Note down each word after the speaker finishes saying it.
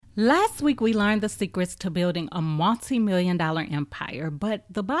Last week, we learned the secrets to building a multi-million-dollar empire, but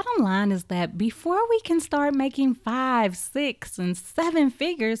the bottom line is that before we can start making 5, 6, and 7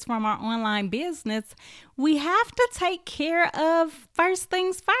 figures from our online business, we have to take care of first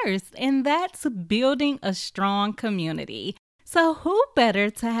things first, and that's building a strong community. So who better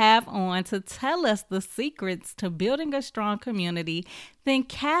to have on to tell us the secrets to building a strong community than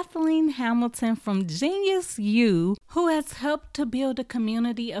Kathleen Hamilton from Genius U, who has helped to build a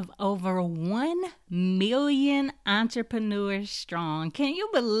community of over 1 million entrepreneurs strong. Can you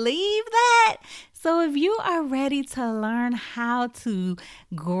believe that? So if you are ready to learn how to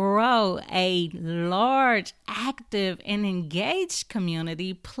grow a large, active, and engaged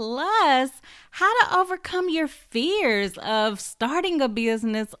community, plus how to overcome your fears of starting a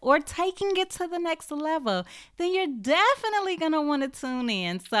business or taking it to the next level, then you're definitely going to want to tune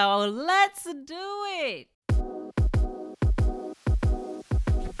in. So let's do it.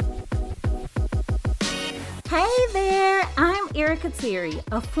 Hey there, I'm Erica Terry,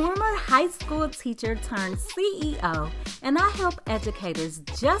 a former high school teacher turned CEO, and I help educators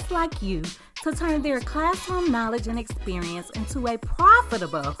just like you to turn their classroom knowledge and experience into a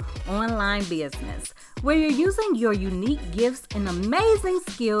profitable online business where you're using your unique gifts and amazing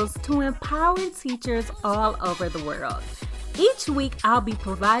skills to empower teachers all over the world. Each week, I'll be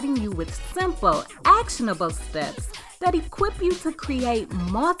providing you with simple, actionable steps that equip you to create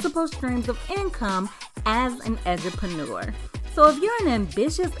multiple streams of income as an edupreneur. So if you're an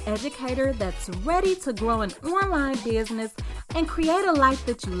ambitious educator that's ready to grow an online business and create a life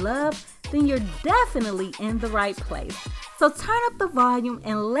that you love, then you're definitely in the right place. So turn up the volume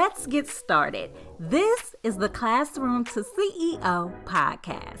and let's get started. This is the Classroom to CEO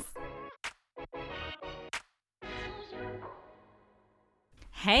podcast.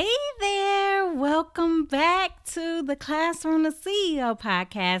 Hey there, welcome back to the Classroom to CEO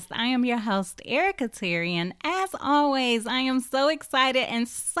podcast. I am your host, Erica Terry, and as always, I am so excited and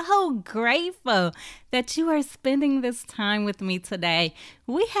so grateful that you are spending this time with me today.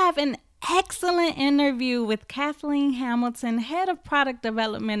 We have an excellent interview with Kathleen Hamilton, Head of Product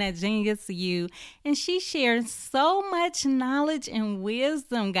Development at Genius U, and she shares so much knowledge and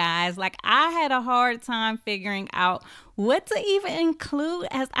wisdom, guys. Like, I had a hard time figuring out what to even include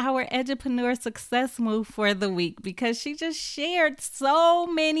as our Edupreneur Success Move for the week because she just shared so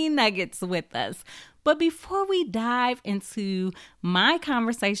many nuggets with us. But before we dive into my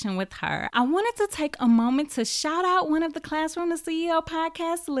conversation with her, I wanted to take a moment to shout out one of the Classroom to CEO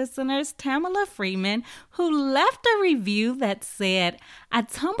podcast listeners, Tamala Freeman, who left a review that said, I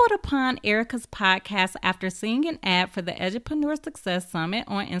tumbled upon Erica's podcast after seeing an ad for the Edupreneur Success Summit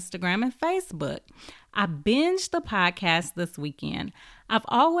on Instagram and Facebook. I binged the podcast this weekend. I've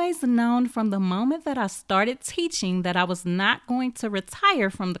always known from the moment that I started teaching that I was not going to retire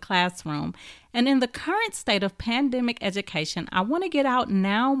from the classroom. And in the current state of pandemic education, I want to get out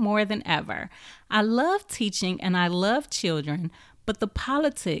now more than ever. I love teaching and I love children, but the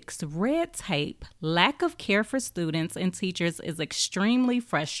politics, red tape, lack of care for students and teachers is extremely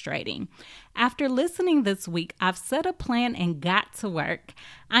frustrating. After listening this week, I've set a plan and got to work.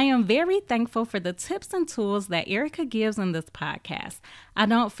 I am very thankful for the tips and tools that Erica gives in this podcast. I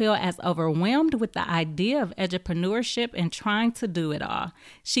don't feel as overwhelmed with the idea of edupreneurship and trying to do it all.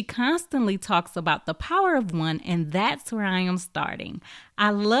 She constantly talks about the power of one, and that's where I am starting. I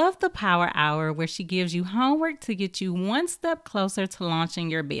love the Power Hour where she gives you homework to get you one step closer to launching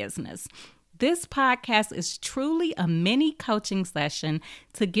your business. This podcast is truly a mini coaching session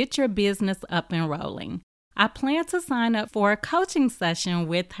to get your business up and rolling. I plan to sign up for a coaching session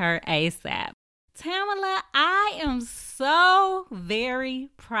with her ASAP. Tamala, I am so very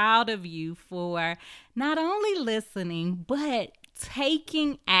proud of you for not only listening, but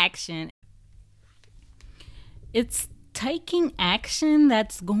taking action. It's taking action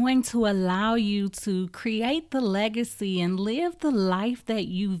that's going to allow you to create the legacy and live the life that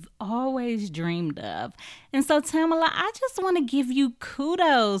you've always dreamed of. And so, Tamala, I just want to give you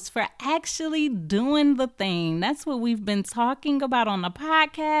kudos for actually doing the thing. That's what we've been talking about on the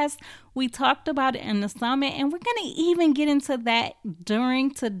podcast. We talked about it in the summit, and we're going to even get into that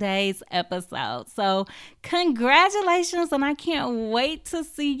during today's episode. So congratulations, and I can't wait to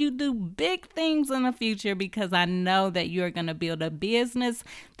see you do big things in the future because I know that you're going to build a business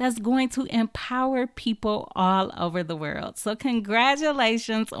that's going to empower people all over the world. So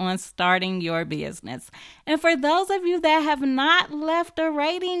congratulations on starting your business. And for those of you that have not left a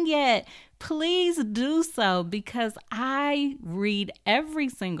rating yet, please do so, because I read every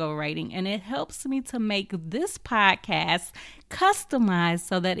single rating and it helps me to make this podcast customized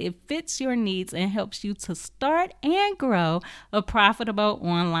so that it fits your needs and helps you to start and grow a profitable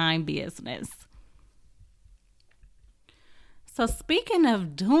online business. So speaking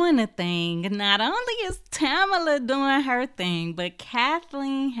of doing a thing, not only is Tamala doing her thing, but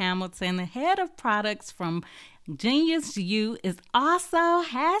Kathleen Hamilton, the head of products from Genius U, is also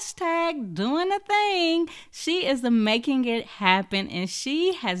hashtag doing a thing. She is making it happen, and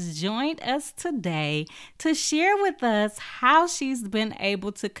she has joined us today to share with us how she's been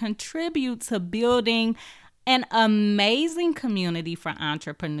able to contribute to building an amazing community for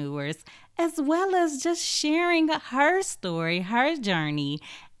entrepreneurs, as well as just sharing her story, her journey,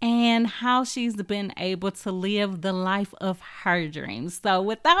 and how she's been able to live the life of her dreams. So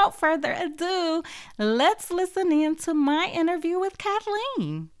without further ado, let's listen in to my interview with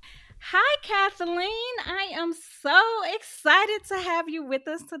Kathleen. Hi, Kathleen. I am so excited to have you with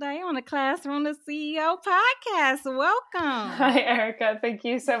us today on the Classroom to CEO podcast. Welcome. Hi, Erica. Thank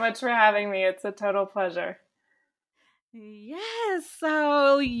you so much for having me. It's a total pleasure. Yes,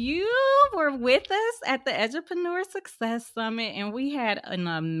 so you were with us at the Edupreneur Success Summit, and we had an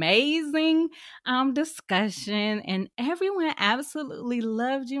amazing discussion, and everyone absolutely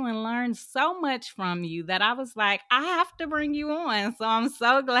loved you and learned so much from you that I was like, I have to bring you on. So I'm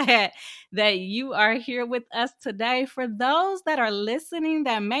so glad that you are here with us today. For those that are listening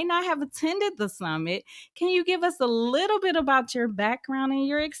that may not have attended the summit, can you give us a little bit about your background and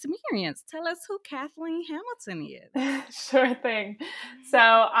your experience? Tell us who Kathleen Hamilton is. Sure thing. So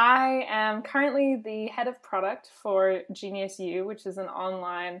I am currently the head of product for Genius U, which is an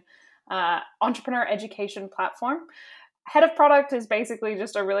online entrepreneur education platform. Head of product is basically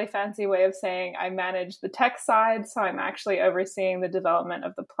just a really fancy way of saying I manage the tech side. So I'm actually overseeing the development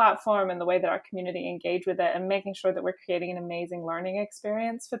of the platform and the way that our community engage with it and making sure that we're creating an amazing learning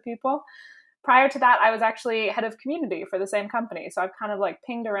experience for people. Prior to that, I was actually head of community for the same company. So I've kind of like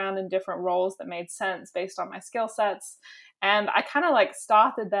pinged around in different roles that made sense based on my skill sets. And I kind of like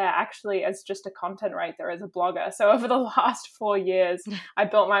started there actually as just a content writer, as a blogger. So over the last 4 years, I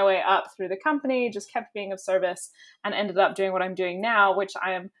built my way up through the company, just kept being of service, and ended up doing what I'm doing now, which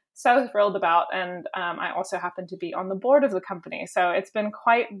I am so thrilled about. And I also happen to be on the board of the company. So it's been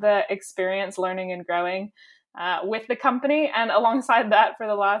quite the experience learning and growing with the company. And alongside that, for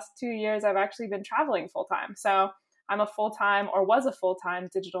the last 2 years, I've actually been traveling full time. So I'm was a full-time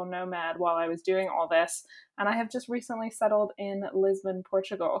digital nomad while I was doing all this. And I have just recently settled in Lisbon,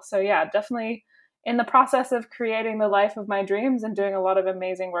 Portugal. So yeah, definitely in the process of creating the life of my dreams and doing a lot of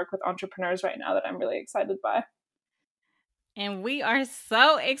amazing work with entrepreneurs right now that I'm really excited by. And we are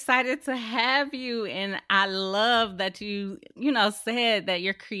so excited to have you. And I love that you said that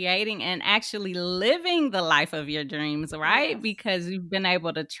you're creating and actually living the life of your dreams, right? Yes. Because you've been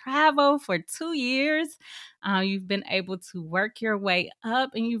able to travel for 2 years. You've been able to work your way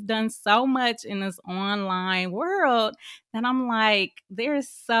up, and you've done so much in this online world that I'm like, there's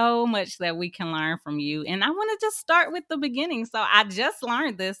so much that we can learn from you. And I want to just start with the beginning. So I just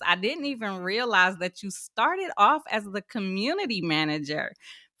learned this. I didn't even realize that you started off as the community manager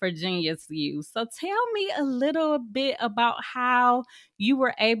for Genius U. So tell me a little bit about how you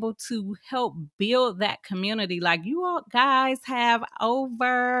were able to help build that community. Like, you all guys have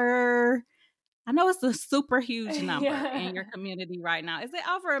over, I know it's a super huge number in your community right now. Is it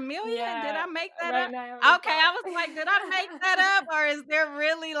over 1 million? Yeah, did I make that right up? now, Okay, I was like, did I make that up? Or is there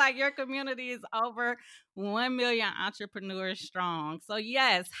really, like, your community is over 1 million entrepreneurs strong? So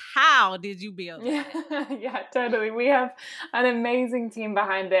yes, how did you build it? Yeah, totally. We have an amazing team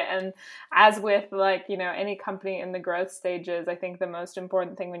behind it. And as with any company in the growth stages, I think the most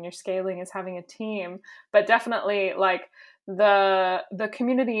important thing when you're scaling is having a team, but definitely the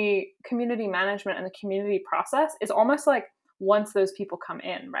community management and the community process is almost like once those people come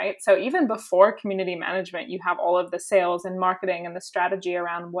in, right? So even before community management, you have all of the sales and marketing and the strategy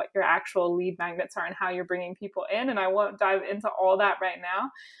around what your actual lead magnets are and how you're bringing people in. And I won't dive into all that right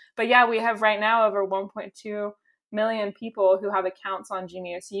now. But yeah, we have right now over 1.2 million people who have accounts on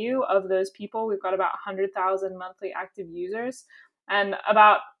Genius U. Of those people, we've got about 100,000 monthly active users and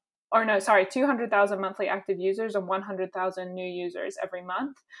 200,000 monthly active users and 100,000 new users every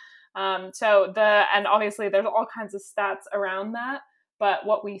month. And obviously there's all kinds of stats around that, but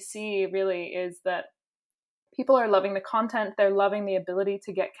what we see really is that people are loving the content. They're loving the ability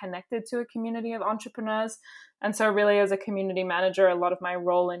to get connected to a community of entrepreneurs. And so really, as a community manager, a lot of my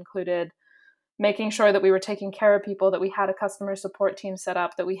role included making sure that we were taking care of people, that we had a customer support team set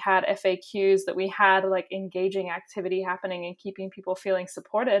up, that we had FAQs, that we had engaging activity happening and keeping people feeling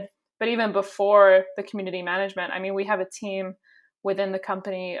supported. But even before the community management, I mean, we have a team within the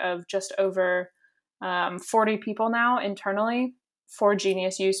company of just over 40 people now internally for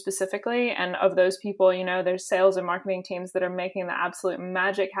Genius U specifically. And of those people, you know, there's sales and marketing teams that are making the absolute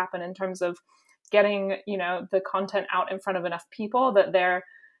magic happen in terms of getting, you know, the content out in front of enough people that they're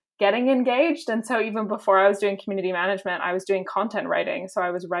getting engaged. And so even before I was doing community management, I was doing content writing. So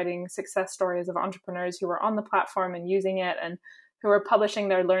I was writing success stories of entrepreneurs who were on the platform and using it and who were publishing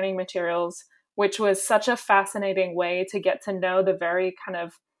their learning materials, which was such a fascinating way to get to know the very kind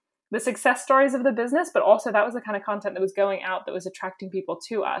of the success stories of the business, but also that was the kind of content that was going out that was attracting people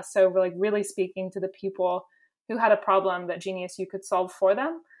to us. So we're like really speaking to the people who had a problem that Genius U could solve for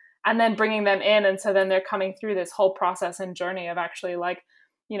them, and then bringing them in. And so then they're coming through this whole process and journey of actually like,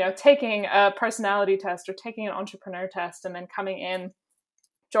 you know, taking a personality test or taking an entrepreneur test and then coming in,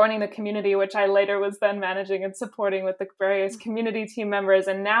 joining the community, which I later was then managing and supporting with the various community team members,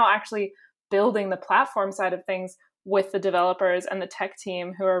 and now actually building the platform side of things with the developers and the tech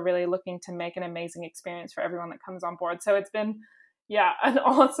team who are really looking to make an amazing experience for everyone that comes on board. So it's been, yeah, an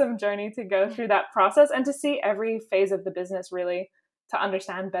awesome journey to go through that process and to see every phase of the business really to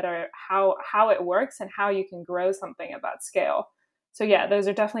understand better how it works and how you can grow something at that scale. So yeah, those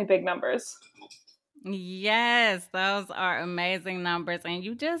are definitely big numbers. Yes, those are amazing numbers. And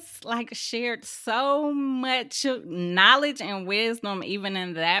you just like shared so much knowledge and wisdom, even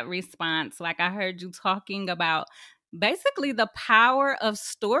in that response. Like I heard you talking about basically the power of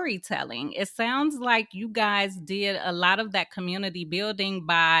storytelling. It sounds like you guys did a lot of that community building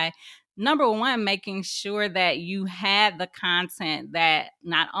by number one, making sure that you had the content that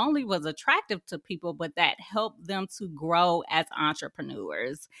not only was attractive to people, but that helped them to grow as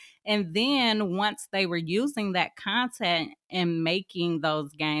entrepreneurs. And then once they were using that content and making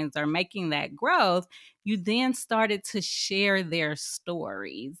those gains or making that growth, you then started to share their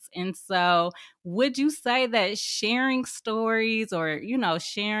stories. And so would you say that sharing stories or, you know,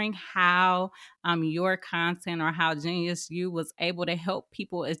 sharing how your content or how Genius U was able to help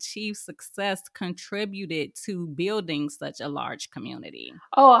people achieve success contributed to building such a large community?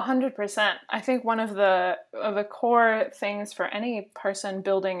 Oh, 100%. I think one of the core things for any person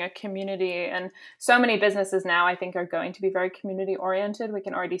building a community, and so many businesses now I think are going to be very community oriented. We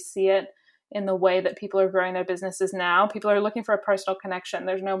can already see it in the way that people are growing their businesses now. People are looking for a personal connection.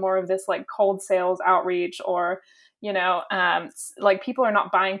 There's no more of this like cold sales outreach or, you know, like people are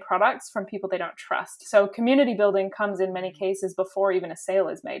not buying products from people they don't trust. So community building comes in many cases before even a sale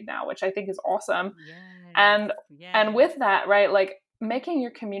is made now, which I think is awesome. Yes, and with that, right, like making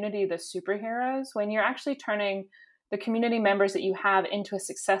your community the superheroes, when you're actually turning the community members that you have into a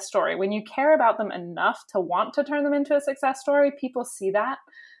success story, when you care about them enough to want to turn them into a success story, people see that.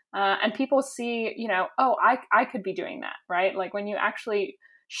 And people see, you know, oh, I could be doing that, right? Like when you actually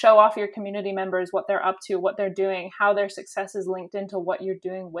show off your community members, what they're up to, what they're doing, how their success is linked into what you're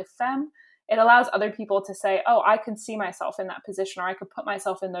doing with them, it allows other people to say, oh, I can see myself in that position, or I could put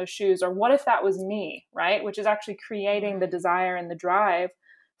myself in those shoes, or what if that was me, right? Which is actually creating the desire and the drive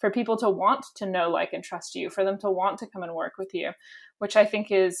for people to want to know, like, and trust you, for them to want to come and work with you, which I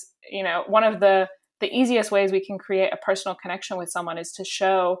think is, you know, one of the easiest ways we can create a personal connection with someone is to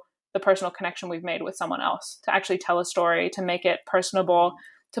show the personal connection we've made with someone else, to actually tell a story, to make it personable,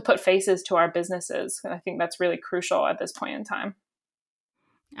 to put faces to our businesses. And I think that's really crucial at this point in time.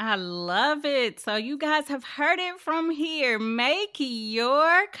 I love it. So you guys have heard it from here. Make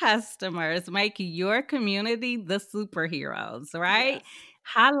your customers, make your community the superheroes, right? Yes.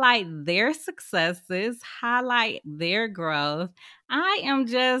 Highlight their successes, highlight their growth. I am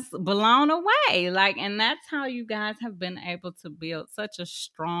just blown away. Like, and that's how you guys have been able to build such a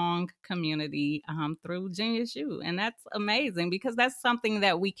strong community through Genius U. And that's amazing because that's something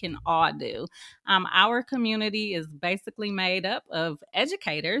that we can all do. Our community is basically made up of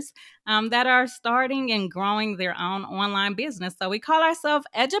educators that are starting and growing their own online business. So we call ourselves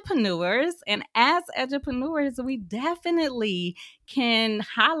edupreneurs. And as edupreneurs, we definitely can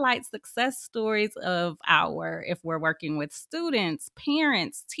highlight success stories of if we're working with students,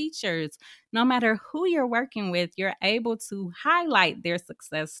 parents, teachers, no matter who you're working with, you're able to highlight their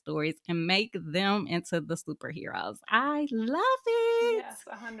success stories and make them into the superheroes. I love it. Yes,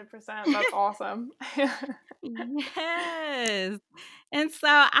 100%. That's awesome. Yes. And so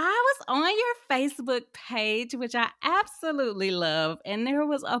I was on your Facebook page, which I absolutely love. And there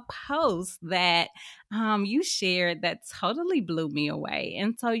was a post that you shared that totally blew me away.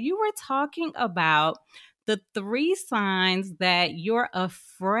 And so you were talking about the 3 signs that you're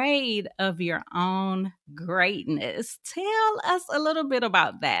afraid of your own greatness. Tell us a little bit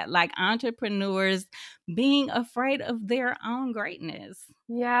about that, like entrepreneurs being afraid of their own greatness.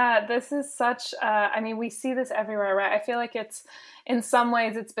 Yeah, this is such, I mean, we see this everywhere, right? I feel like it's, in some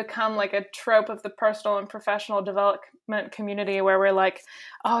ways, it's become like a trope of the personal and professional development community where we're like,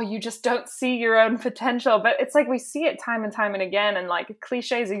 oh, you just don't see your own potential. But it's like we see it time and time and again. And like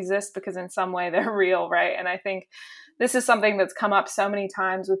cliches exist because in some way they're real, right? And I think this is something that's come up so many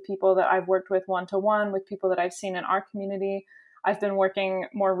times with people that I've worked with one to one, with people that I've seen in our community. I've been working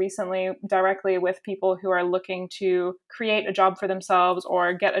more recently directly with people who are looking to create a job for themselves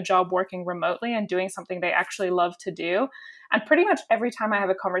or get a job working remotely and doing something they actually love to do. And pretty much every time I have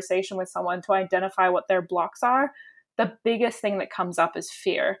a conversation with someone to identify what their blocks are, the biggest thing that comes up is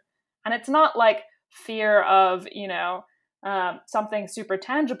fear. And it's not like fear of, something super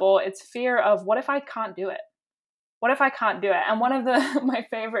tangible. It's fear of, what if I can't do it? What if I can't do it? And one of my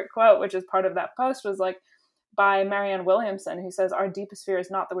favorite quote, which is part of that post, was like, by Marianne Williamson, who says, our deepest fear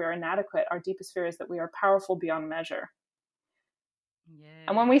is not that we are inadequate. Our deepest fear is that we are powerful beyond measure. Yeah.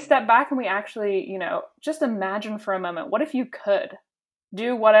 And when we step back and we actually, just imagine for a moment, what if you could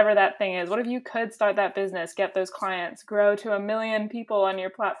do whatever that thing is? What if you could start that business, get those clients, grow to 1 million people on your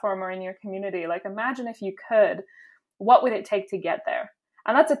platform or in your community? Like, imagine if you could, what would it take to get there?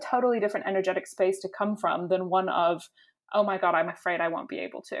 And that's a totally different energetic space to come from than one of, oh my God, I'm afraid I won't be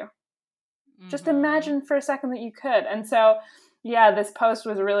able to. Just imagine for a second that you could. And so, yeah, this post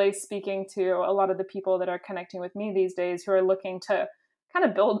was really speaking to a lot of the people that are connecting with me these days who are looking to kind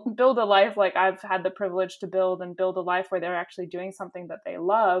of build a life like I've had the privilege to build, and build a life where they're actually doing something that they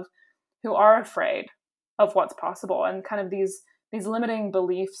love, who are afraid of what's possible. And kind of these limiting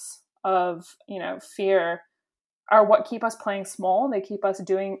beliefs of, fear are what keep us playing small. They keep us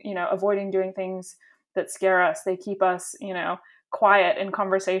doing, avoiding doing things that scare us. They keep us, quiet in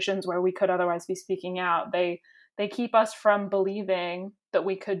conversations where we could otherwise be speaking out. They keep us from believing that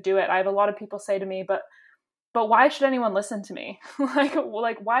we could do it. I have a lot of people say to me, but why should anyone listen to me?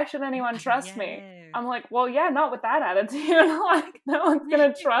 like why should anyone trust Yes. me? I'm like, well, yeah, not with that attitude. Like, no one's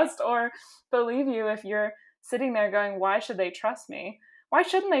gonna trust or believe you if you're sitting there going, why should they trust me? Why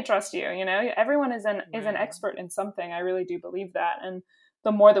shouldn't they trust you? Everyone is an expert in something. I really do believe that. And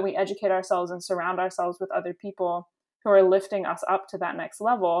the more that we educate ourselves and surround ourselves with other people who are lifting us up to that next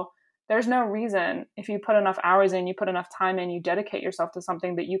level, there's no reason, if you put enough hours in, you put enough time in, you dedicate yourself to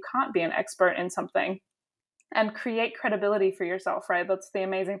something, that you can't be an expert in something and create credibility for yourself, right? That's the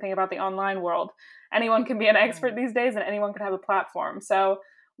amazing thing about the online world. Anyone can be an expert these days, and anyone can have a platform. So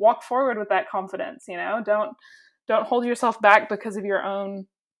walk forward with that confidence, don't hold yourself back because of your own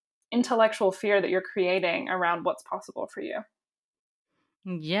intellectual fear that you're creating around what's possible for you.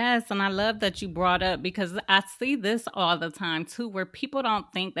 Yes, and I love that you brought up, because I see this all the time too, where people don't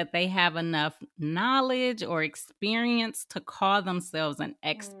think that they have enough knowledge or experience to call themselves an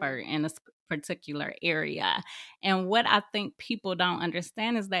expert in a particular area. And what I think people don't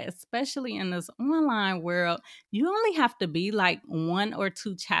understand is that, especially in this online world, you only have to be like 1 or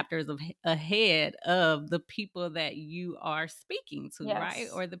 2 chapters ahead of the people that you are speaking to, right?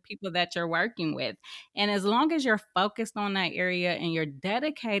 Or the people that you're working with. And as long as you're focused on that area and you're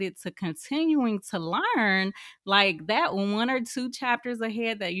dedicated to continuing to learn, like that 1 or 2 chapters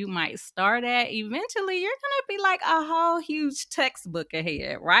ahead that you might start at, eventually you're going to be like a whole huge textbook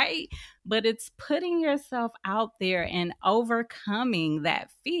ahead, right? But it's putting yourself out there and overcoming that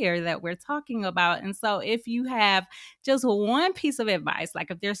fear that we're talking about. And so if you have just one piece of advice,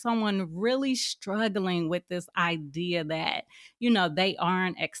 like if there's someone really struggling with this idea that, they are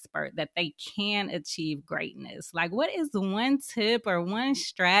an expert, that they can achieve greatness, like what is the one tip or one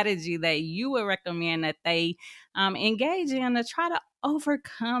strategy that you would recommend that they engage in to try to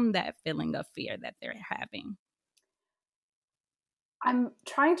overcome that feeling of fear that they're having? I'm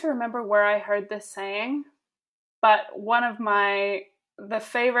trying to remember where I heard this saying, but one of my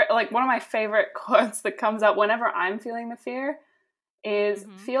favorite quotes that comes up whenever I'm feeling the fear is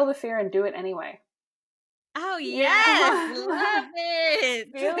feel the fear and do it anyway. Oh, yes. Love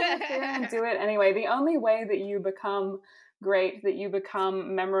it. Feel the fear and do it anyway. The only way that you become great, that you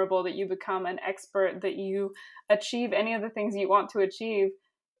become memorable, that you become an expert, that you achieve any of the things you want to achieve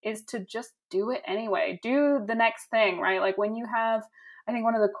is to just do it anyway. Do the next thing, right? Like when you have, I think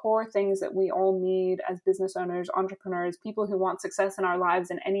one of the core things that we all need as business owners, entrepreneurs, people who want success in our lives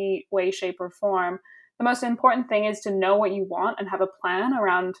in any way, shape, or form, the most important thing is to know what you want and have a plan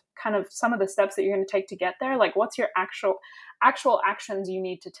around kind of some of the steps that you're going to take to get there. Like what's your actual actions you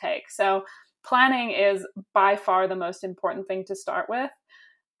need to take. So planning is by far the most important thing to start with.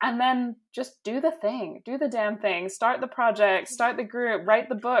 And then just do the thing, do the damn thing, start the project, start the group, write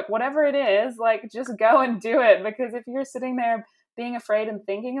the book, whatever it is, like just go and do it. Because if you're sitting there being afraid and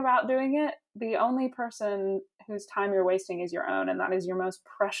thinking about doing it, the only person whose time you're wasting is your own, and that is your most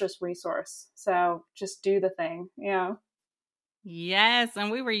precious resource. So just do the thing. Yeah. Yes, and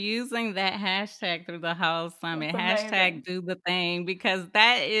we were using that hashtag through the whole summit. That's amazing. Hashtag do the thing, because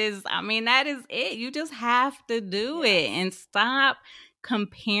that is, I mean, that is it. You just have to do it Yes. and stop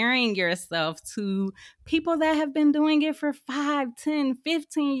comparing yourself to people that have been doing it for 5, 10,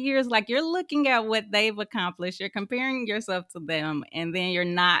 15 years. Like, you're looking at what they've accomplished, you're comparing yourself to them, and then you're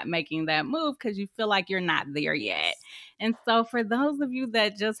not making that move because you feel like you're not there yet. Yes. And so for those of you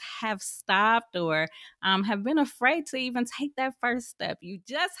that just have stopped or have been afraid to even take that first step, you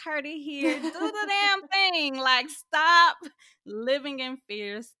just heard it here. Do the damn thing. Like, stop living in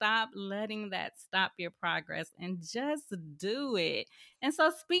fear. Stop letting that stop your progress and just do it. And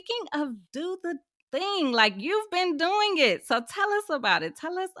so, speaking of do the thing, like, you've been doing it. So, tell us about it.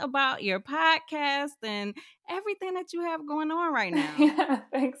 Tell us about your podcast and everything that you have going on right now. Yeah,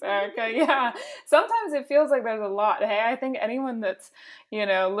 thanks, Erica. Yeah. Sometimes it feels like there's a lot. Hey, I think anyone that's,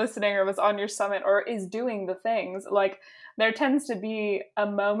 listening or was on your summit or is doing the things, like, there tends to be a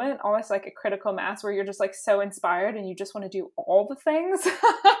moment, almost like a critical mass, where you're just like so inspired and you just want to do all the things.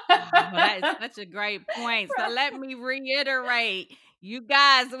 Well, that is such a great point. So let me reiterate. You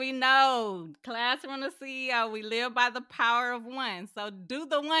guys, we know Classroom of CEO, we live by the power of one. So do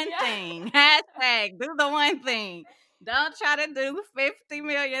the one thing. Hashtag do the one thing. Don't try to do 50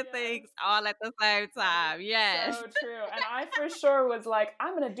 million things all at the same time. Yes. So true. And I for sure was like,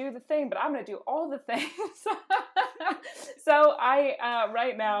 I'm going to do the thing, but I'm going to do all the things. So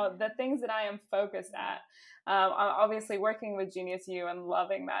right now, the things that I am focused at, I'm obviously working with Genius U and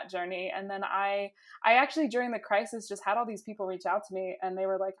loving that journey. And then I actually, during the crisis, just had all these people reach out to me and they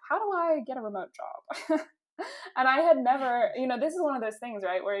were like, how do I get a remote job? And I had never, this is one of those things,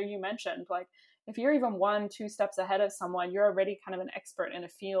 right, where you mentioned, like, if you're even 1-2 steps ahead of someone, you're already kind of an expert in a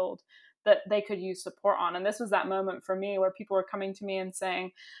field that they could use support on. And this was that moment for me where people were coming to me and saying,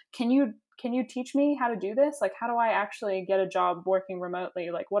 can you teach me how to do this? Like, how do I actually get a job working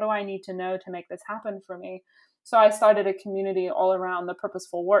remotely? Like, what do I need to know to make this happen for me? So I started a community all around the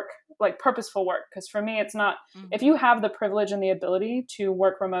purposeful work. Because for me, it's not, if you have the privilege and the ability to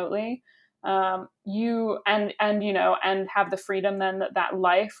work remotely, you and have the freedom then that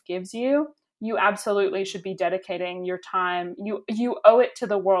life gives you, you absolutely should be dedicating your time. You owe it to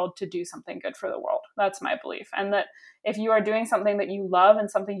the world to do something good for the world. That's my belief. And that if you are doing something that you love and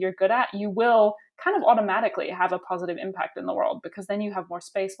something you're good at, you will kind of automatically have a positive impact in the world, because then you have more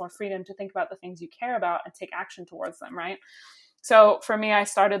space, more freedom to think about the things you care about and take action towards them, right? So for me, I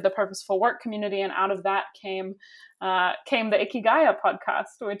started the Purposeful Work community, and out of that came the Ikigaia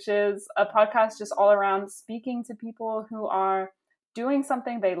podcast, which is a podcast just all around speaking to people who are doing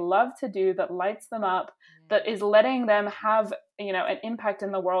something they love to do, that lights them up, that is letting them have, an impact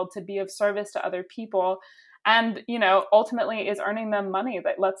in the world, to be of service to other people, and, ultimately is earning them money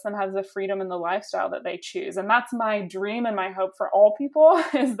that lets them have the freedom and the lifestyle that they choose. And that's my dream and my hope for all people,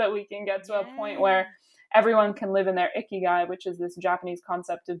 is that we can get to a point where everyone can live in their ikigai, which is this Japanese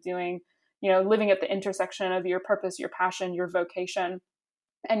concept of doing, living at the intersection of your purpose, your passion, your vocation,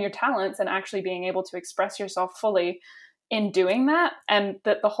 and your talents, and actually being able to express yourself fully in doing that, and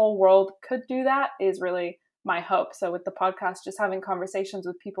that the whole world could do that, is really my hope. So with the podcast, just having conversations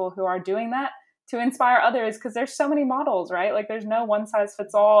with people who are doing that to inspire others, because there's so many models, right? Like, there's no one size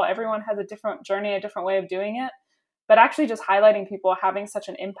fits all. Everyone has a different journey, a different way of doing it. But actually just highlighting people having such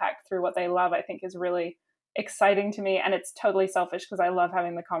an impact through what they love, I think is really exciting to me. And it's totally selfish because I love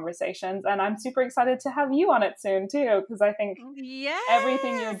having the conversations. And I'm super excited to have you on it soon too, because I think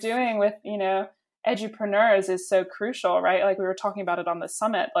everything you're doing with, edupreneurs is so crucial, right? Like, we were talking about it on the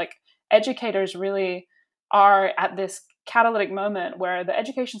summit. Like, educators really are at this catalytic moment where the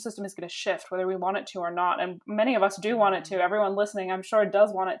education system is going to shift, whether we want it to or not. And many of us do want it to. Everyone listening, I'm sure,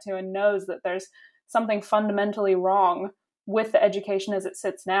 does want it to, and knows that there's something fundamentally wrong with the education as it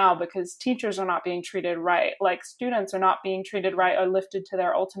sits now, because teachers are not being treated right. Like, students are not being treated right or lifted to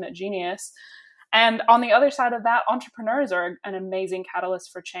their ultimate genius. And on the other side of that, entrepreneurs are an amazing catalyst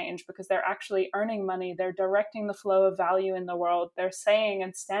for change, because they're actually earning money. They're directing the flow of value in the world. They're saying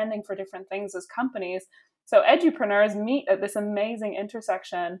and standing for different things as companies. So edupreneurs meet at this amazing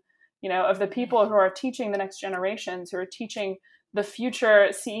intersection, of the people who are teaching the next generations, who are teaching the future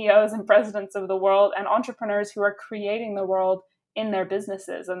CEOs and presidents of the world, and entrepreneurs who are creating the world in their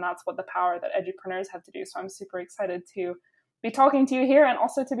businesses. And that's what the power that edupreneurs have to do. So I'm super excited to be talking to you here, and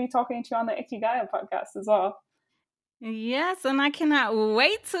also to be talking to you on the Ikigaia podcast as well. Yes, and I cannot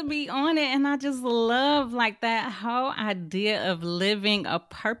wait to be on it. And I just love like that whole idea of living a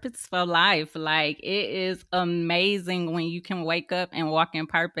purposeful life. Like it is amazing when you can wake up and walk in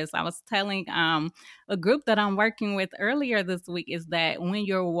purpose. I was telling a group that I'm working with earlier this week is that when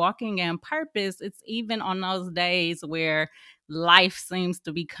you're walking in purpose, it's even on those days where life seems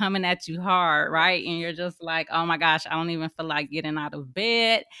to be coming at you hard, right? And you're just like, oh my gosh, I don't even feel like getting out of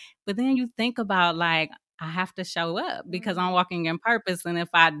bed. But then you think about like, I have to show up because I'm walking in purpose. And if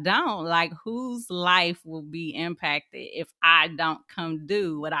I don't, like, whose life will be impacted if I don't come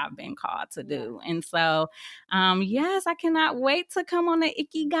do what I've been called to do? And so, yes, I cannot wait to come on the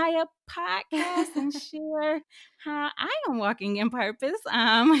Ikigai podcast and share how I am walking in purpose.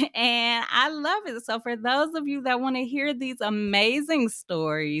 And I love it. So, for those of you that want to hear these amazing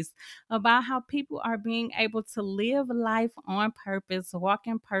stories about how people are being able to live life on purpose, walk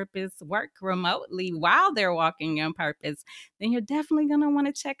in purpose, work remotely while they're walking in purpose, then you're definitely going to want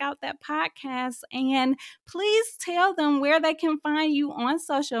to check out that podcast. And please tell them where they can find you on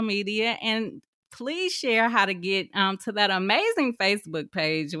social media, and please share how to get to that amazing Facebook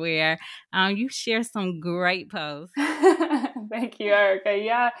page where you share some great posts. Thank you, Erica.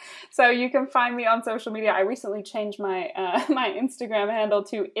 Yeah, so you can find me on social media. I recently changed my my Instagram handle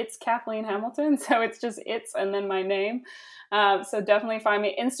to It's Kathleen Hamilton. So it's just It's and then my name. So definitely find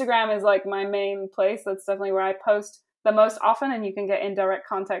me. Instagram is like my main place. That's definitely where I post the most often, and you can get in direct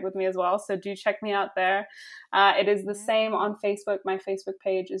contact with me as well. So do check me out there. It is the same on Facebook. My Facebook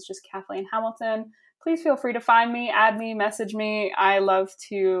page is just Kathleen Hamilton. Please feel free to find me, add me, message me. I love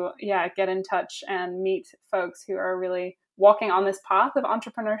to, get in touch and meet folks who are really walking on this path of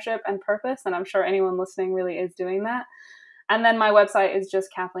entrepreneurship and purpose. And I'm sure anyone listening really is doing that. And then my website is just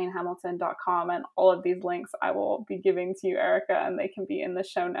KathleenHamilton.com, and all of these links I will be giving to you, Erica, and they can be in the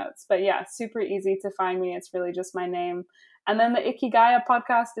show notes. But yeah, super easy to find me. It's really just my name. And then the Ikigai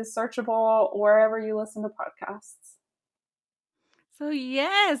podcast is searchable wherever you listen to podcasts. So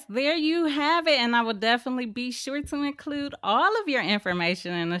yes, there you have it. And I will definitely be sure to include all of your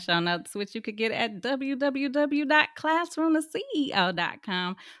information in the show notes, which you could get at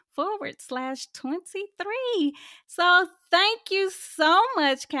www.classroomtoceo.com/23. So thank you so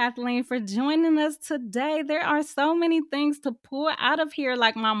much, Kathleen, for joining us today. There are so many things to pull out of here.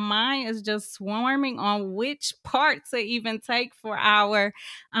 Like my mind is just swarming on which part to even take for our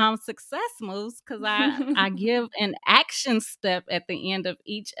success moves, because I give an action step at the end of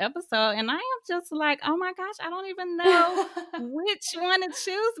each episode, and I am just like, oh my gosh, I don't even know which one to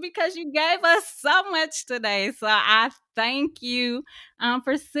choose because you gave us so much today. So I thank you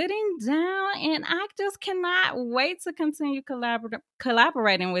for sitting down, and I just cannot wait to continue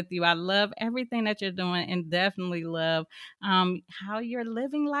collaborating with you. I love everything that you're doing, and definitely love how you're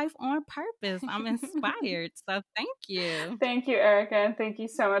living life on purpose. I'm inspired. So thank you. Thank you, Erica, and thank you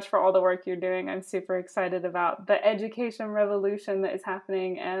so much for all the work you're doing. I'm super excited about the education revolution that is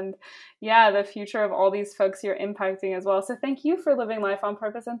happening, and the future of all these folks you're impacting as well. So thank you for living life on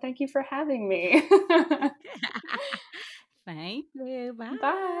purpose, and thank you for having me. Thank you. Bye.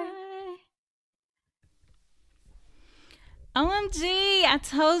 Bye. OMG, I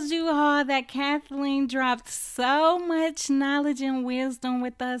told you all that Kathleen dropped so much knowledge and wisdom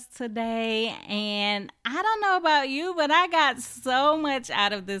with us today. And I don't know about you, but I got so much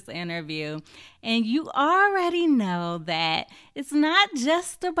out of this interview. And you already know that it's not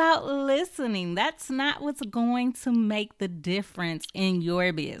just about listening. That's not what's going to make the difference in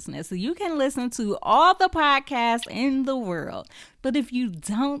your business. You can listen to all the podcasts in the world, but if you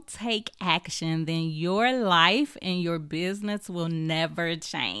don't take action, then your life and your business will never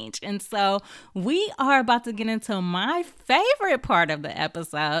change. And so we are about to get into my favorite part of the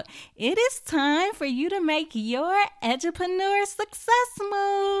episode. It is time for you to make your edupreneur success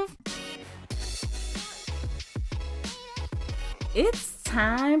move. It's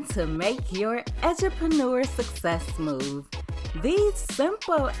time to make your edupreneur success move. These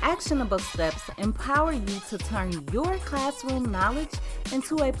simple, actionable steps empower you to turn your classroom knowledge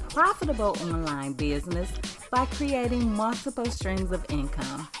into a profitable online business by creating multiple streams of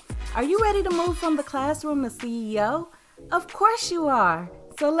income. Are you ready to move from the classroom to CEO? Of course you are.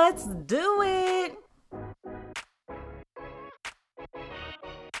 So let's do it.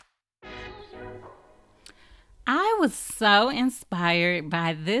 I was so inspired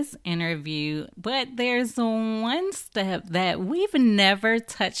by this interview, but there's one step that we've never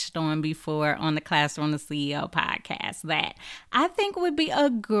touched on before on the Classroom to CEO podcast that I think would be a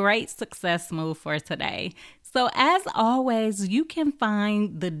great success move for today. So as always, you can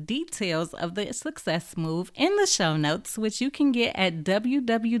find the details of the success move in the show notes, which you can get at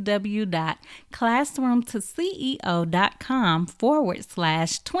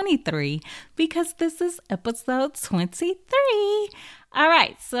www.classroomtoceo.com/23, because this is episode 23. All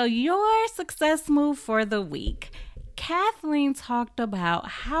right, so your success move for the week. Kathleen talked about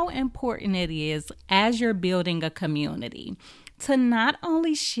how important it is as you're building a community to not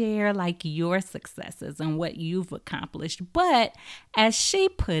only share like your successes and what you've accomplished, but as she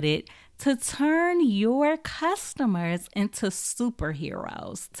put it, to turn your customers into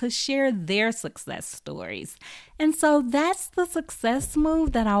superheroes, to share their success stories. And so that's the success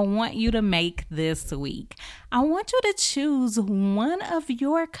move that I want you to make this week. I want you to choose one of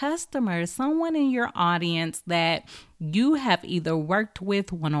your customers, someone in your audience that you have either worked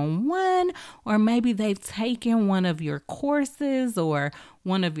with one-on-one, or maybe they've taken one of your courses or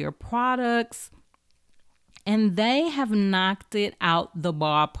one of your products, and they have knocked it out the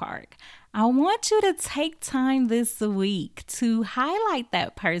ballpark. I want you to take time this week to highlight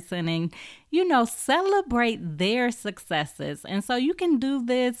that person and, celebrate their successes. And so you can do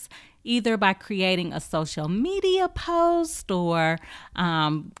this either by creating a social media post or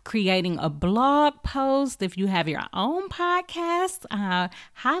creating a blog post. If you have your own podcast,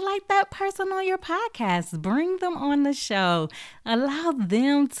 highlight that person on your podcast. Bring them on the show. Allow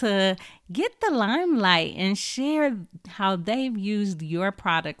them to get the limelight and share how they've used your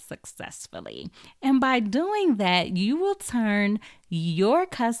product successfully. And by doing that, you will turn your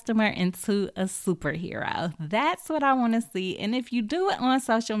customer into a superhero. That's what I want to see. And if you do it on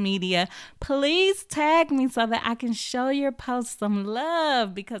social media, please tag me so that I can show your post some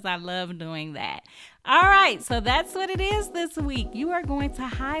love, because I love doing that. All right, so that's what it is this week. You are going to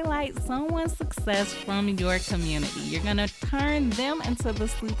highlight someone's success from your community. You're going to turn them into the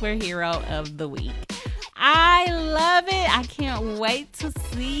superhero of the week. I love it. I can't wait to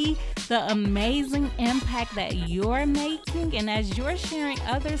see the amazing impact that you're making. And as you're sharing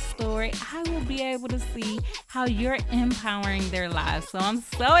others' story, I will be able to see how you're empowering their lives. So I'm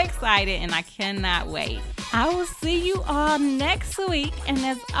so excited and I cannot wait. I will see you all next week. And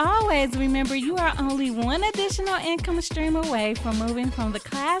as always, remember, you are only one additional income stream away from moving from the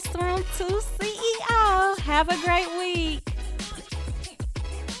classroom to CEO. Have a great week.